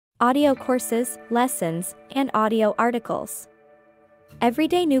audio courses, lessons, and audio articles.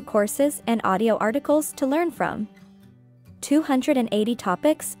 Everyday new courses and audio articles to learn from. 280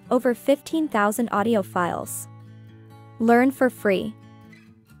 topics, over 15,000 audio files. Learn for free.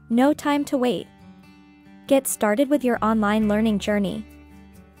 No time to wait. Get started with your online learning journey.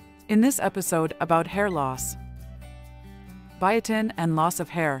 In this episode about hair loss, biotin and loss of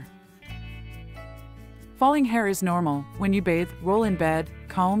hair. Falling hair is normal. When you bathe, roll in bed,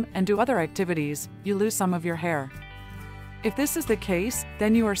 comb, and do other activities, you lose some of your hair. If this is the case,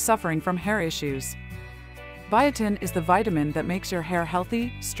 then you are suffering from hair issues. Biotin is the vitamin that makes your hair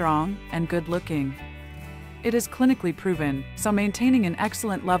healthy, strong, and good-looking. It is clinically proven, so maintaining an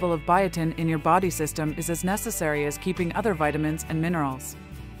excellent level of biotin in your body system is as necessary as keeping other vitamins and minerals.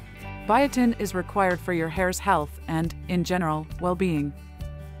 Biotin is required for your hair's health and, in general, well-being.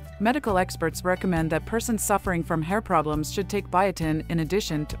 Medical experts recommend that persons suffering from hair problems should take biotin in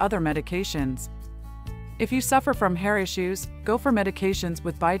addition to other medications. If you suffer from hair issues, go for medications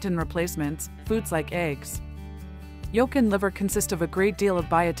with biotin replacements, foods like eggs. Yolk and liver consist of a great deal of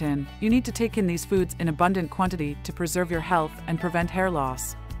biotin. You need to take in these foods in abundant quantity to preserve your health and prevent hair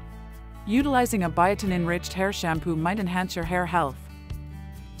loss. Utilizing a biotin-enriched hair shampoo might enhance your hair health.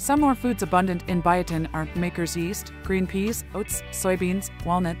 Some more foods abundant in biotin are maker's yeast, green peas, oats, soybeans,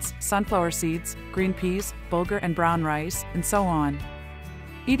 walnuts, sunflower seeds, green peas, bulgur and brown rice, and so on.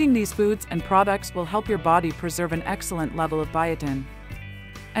 Eating these foods and products will help your body preserve an excellent level of biotin.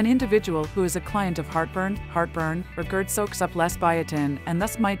 An individual who is a client of heartburn, or GERD soaks up less biotin and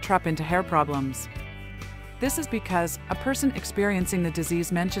thus might trap into hair problems. This is because a person experiencing the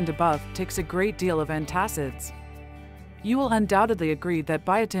disease mentioned above takes a great deal of antacids. You will undoubtedly agree that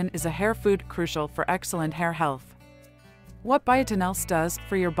biotin is a hair food crucial for excellent hair health. What biotin else does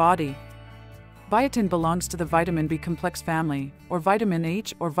for your body? Biotin belongs to the vitamin B complex family, or vitamin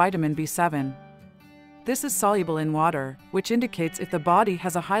H or vitamin B7. This is soluble in water, which indicates if the body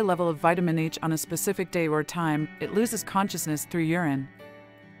has a high level of vitamin H on a specific day or time, it loses consciousness through urine.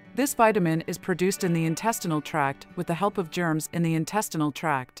 This vitamin is produced in the intestinal tract with the help of germs in the intestinal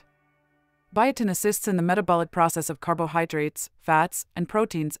tract. Biotin assists in the metabolic process of carbohydrates, fats, and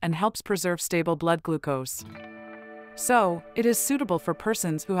proteins and helps preserve stable blood glucose. So, it is suitable for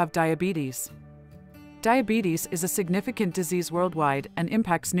persons who have diabetes. Diabetes is a significant disease worldwide and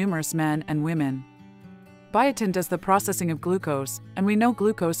impacts numerous men and women. Biotin does the processing of glucose, and we know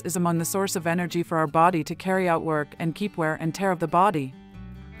glucose is among the source of energy for our body to carry out work and keep wear and tear of the body.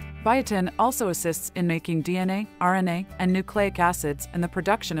 Biotin also assists in making DNA, RNA, and nucleic acids and the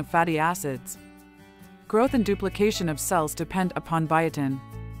production of fatty acids. Growth and duplication of cells depend upon biotin.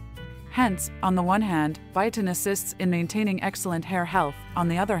 Hence, on the one hand, biotin assists in maintaining excellent hair health. On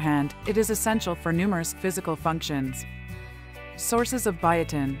the other hand, it is essential for numerous physical functions. Sources of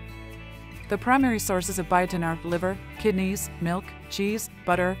biotin. The primary sources of biotin are liver, kidneys, milk, cheese,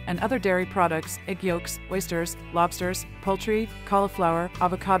 butter, and other dairy products, egg yolks, oysters, lobsters, poultry, cauliflower,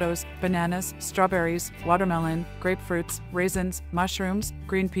 avocados, bananas, strawberries, watermelon, grapefruits, raisins, mushrooms,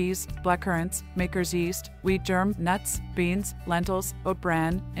 green peas, blackcurrants, maker's yeast, wheat germ, nuts, beans, lentils, oat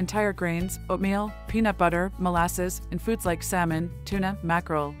bran, entire grains, oatmeal, peanut butter, molasses, and foods like salmon, tuna,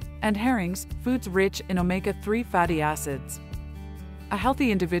 mackerel, and herrings, foods rich in omega-3 fatty acids. A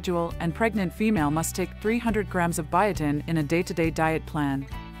healthy individual and pregnant female must take 300 grams of biotin in a day-to-day diet plan.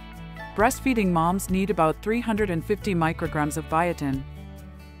 Breastfeeding moms need about 350 micrograms of biotin.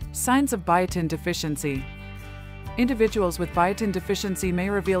 Signs of biotin deficiency. Individuals with biotin deficiency may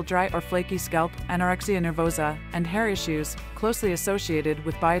reveal dry or flaky scalp, anorexia nervosa, and hair issues closely associated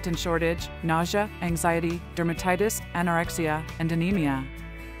with biotin shortage, nausea, anxiety, dermatitis, anorexia, and anemia.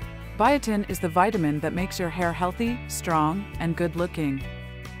 Biotin is the vitamin that makes your hair healthy, strong, and good-looking.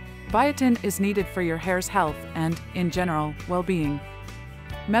 Biotin is needed for your hair's health and, in general, well-being.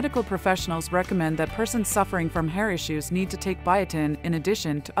 Medical professionals recommend that persons suffering from hair issues need to take biotin in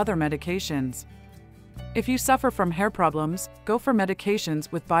addition to other medications. If you suffer from hair problems, go for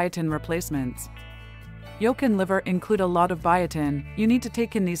medications with biotin replacements. Yolk and liver include a lot of biotin. You need to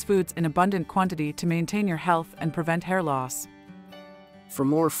take in these foods in abundant quantity to maintain your health and prevent hair loss. For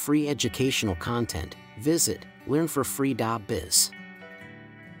more free educational content, visit learnforfree.biz.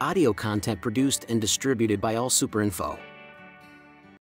 Audio content produced and distributed by AllSuperInfo.